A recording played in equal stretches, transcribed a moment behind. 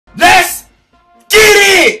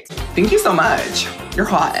it! Thank you so much. You're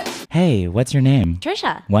hot. Hey, what's your name?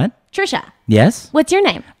 Trisha. What? Trisha. Yes? What's your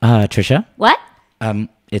name? Trisha. What?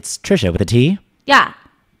 It's Trisha with a T. Yeah.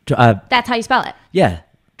 That's how you spell it. Yeah.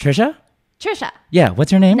 Trisha? Trisha. Yeah,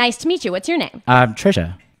 what's your name? Nice to meet you. What's your name?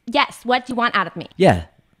 Trisha. Yes. What do you want out of me? Yeah.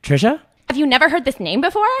 Trisha? Have you never heard this name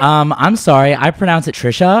before? I'm sorry. I pronounce it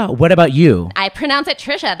Trisha. What about you? I pronounce it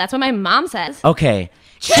Trisha. That's what my mom says. Okay.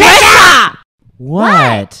 Trisha!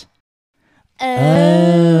 What?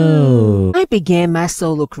 Oh. I began my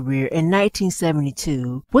solo career in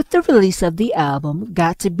 1972 with the release of the album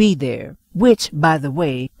Got to Be There, which, by the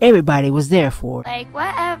way, everybody was there for. Like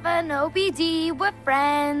whatever, no BD, we're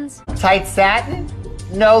friends. Tight satin?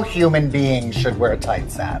 No human being should wear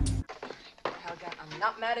tight satin. I'm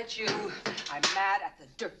not mad at you. I'm mad at the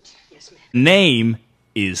dirt. Yes, ma'am. Name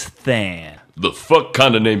is Than. The fuck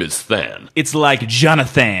kind of name is Than? It's like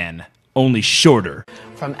Jonathan, only shorter.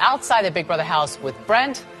 From outside the Big Brother house with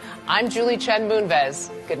Brent, I'm Julie Chen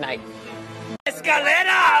Moonves. Good night.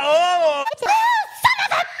 Escalera! Oh! Son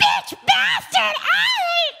of a bitch bastard! I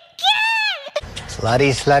hate Ken!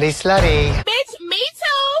 Slutty, slutty, slutty. Bitch, me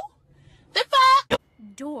too! The fuck?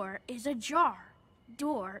 Door is ajar.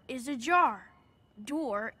 Door is ajar.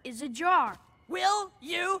 Door is ajar. Will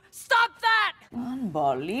you stop that?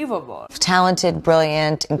 Unbelievable. Talented,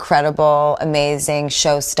 brilliant, incredible, amazing,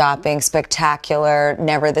 show-stopping, spectacular,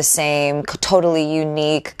 never the same, totally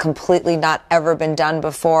unique, completely not ever been done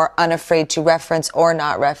before, unafraid to reference or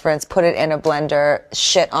not reference, put it in a blender,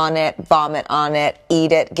 shit on it, vomit on it,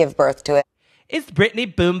 eat it, give birth to it. It's Brittany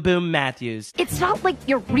Boom Boom Matthews. It's not like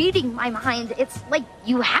you're reading my mind. It's like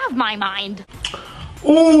you have my mind.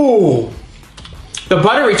 Ooh. The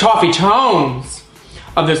buttery toffee tones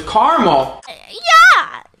of this caramel.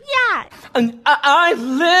 Yeah. And I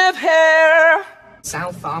live here.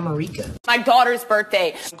 South America. My daughter's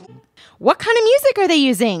birthday. What kind of music are they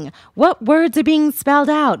using? What words are being spelled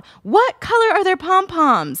out? What color are their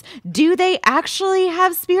pom-poms? Do they actually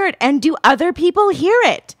have spirit, and do other people hear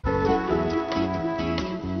it?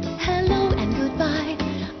 Hello and goodbye.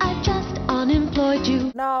 I've just unemployed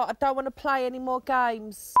you. No, I don't want to play any more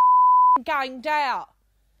games. Gamed out.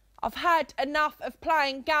 I've had enough of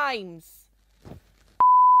playing games.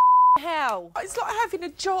 Hell. It's like having a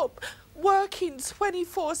job working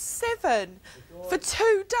 24/7 for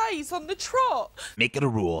 2 days on the trot. Make it a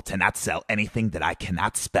rule to not sell anything that I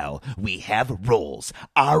cannot spell. We have rolls.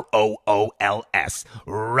 R-O-O-L-S.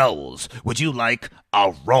 Rolls. Would you like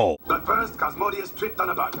a roll? But first, Cosmodius tripped on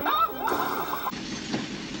a bug.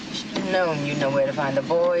 Known you know where to find the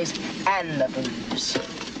boys and the booze.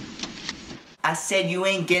 I said you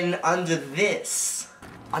ain't getting under this.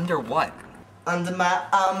 Under what? Under my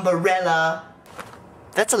umbrella.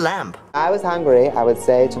 That's a lamp. I was hungry, I would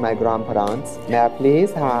say to my grandparents, may I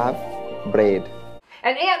please have bread?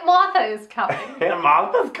 And Aunt Martha is coming. Aunt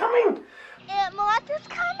Martha's coming? Aunt Martha's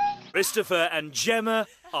coming? Christopher and Gemma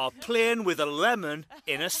are playing with a lemon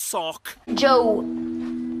in a sock.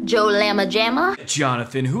 Jo-jo-lamajama-Andi?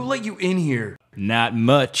 Jonathan, who let you in here? Not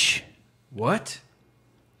much. What?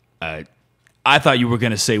 I thought you were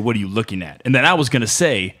going to say, what are you looking at? And then I was going to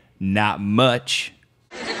say, not much.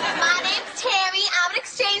 My name's Tammy. I'm an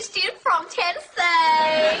exchange student from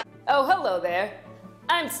Tennessee. Oh, hello there.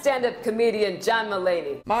 I'm stand-up comedian John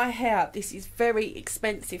Mulaney. My hair, this is very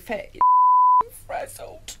expensive hair. It's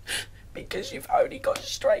frazzled. Because you've only got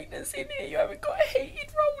straighteners in here. You haven't got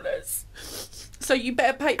heated rollers. So you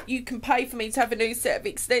better pay. You can pay for me to have a new set of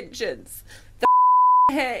extensions. The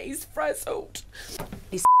hair is frazzled.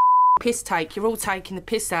 This piss take. You're all taking the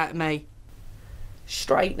piss out of me.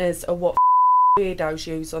 Straighteners are what weirdos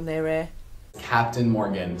use on their hair. Captain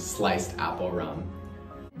Morgan sliced apple rum.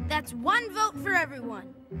 That's 1 vote for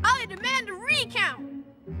everyone. I demand a recount.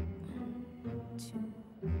 2.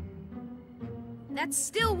 That's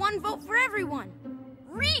still 1 vote for everyone.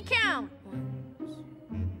 Recount.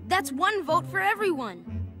 That's 1 vote for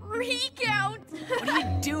everyone. Recount. What are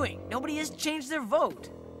you doing? Nobody has changed their vote.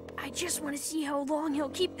 I just want to see how long he'll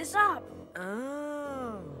keep this up.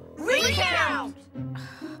 Oh. Recount.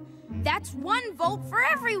 That's 1 vote for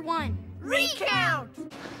everyone. Recount.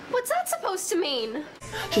 What's that supposed to mean?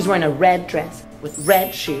 She's wearing a red dress with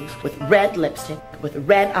red shoes, with red lipstick, with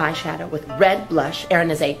red eyeshadow, with red blush.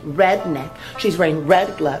 Erin is a red neck. She's wearing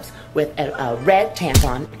red gloves with a red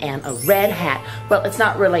tampon and a red hat. Well, it's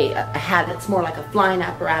not really a hat. It's more like a flying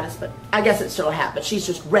apparatus, but I guess it's still a hat. But she's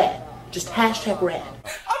just red. Just hashtag red.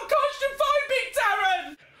 I'm claustrophobic,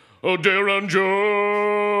 Darren! Oh, Darren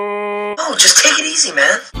Joe! Oh, just take it easy,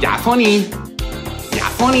 man. Yeah, funny. Yeah,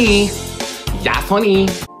 funny. Yeah, funny.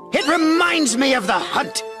 It reminds me of the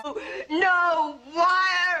hunt. No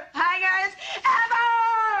wire hangers ever!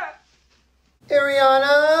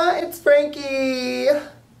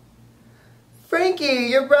 Andy,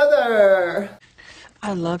 your brother.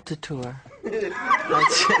 I love to tour.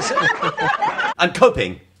 I'm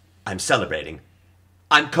coping. I'm celebrating.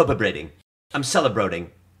 I'm copabrating. I'm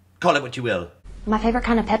celebrating. Call it what you will. My favorite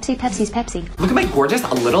kind of Pepsi? Pepsi's Pepsi. Look at my gorgeous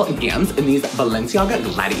little gams in these Balenciaga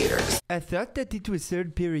gladiators. I thought that it was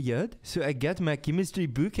third period, so I got my chemistry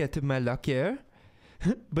book out of my locker.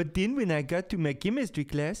 But then when I got to my chemistry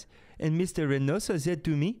class, and Mr. Reynoso said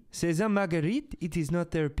to me, "César Marguerite, it is not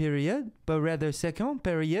third period, but rather second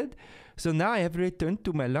period." So now I have returned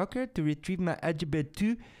to my locker to retrieve my Algebra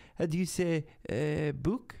 2, how do you say,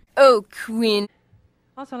 book? Oh, Quinn.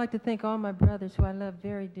 Also, I'd like to thank all my brothers who I love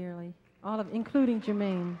very dearly, including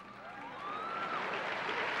Jermaine.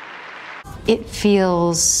 It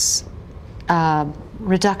feels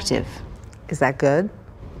reductive. Is that good?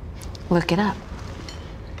 Look it up.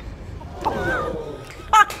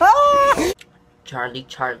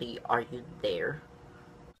 Charlie, are you there?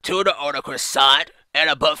 Tuna on a croissant and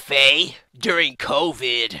a buffet during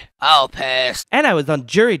COVID. I'll pass. And I was on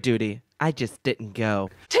jury duty. I just didn't go.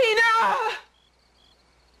 Tea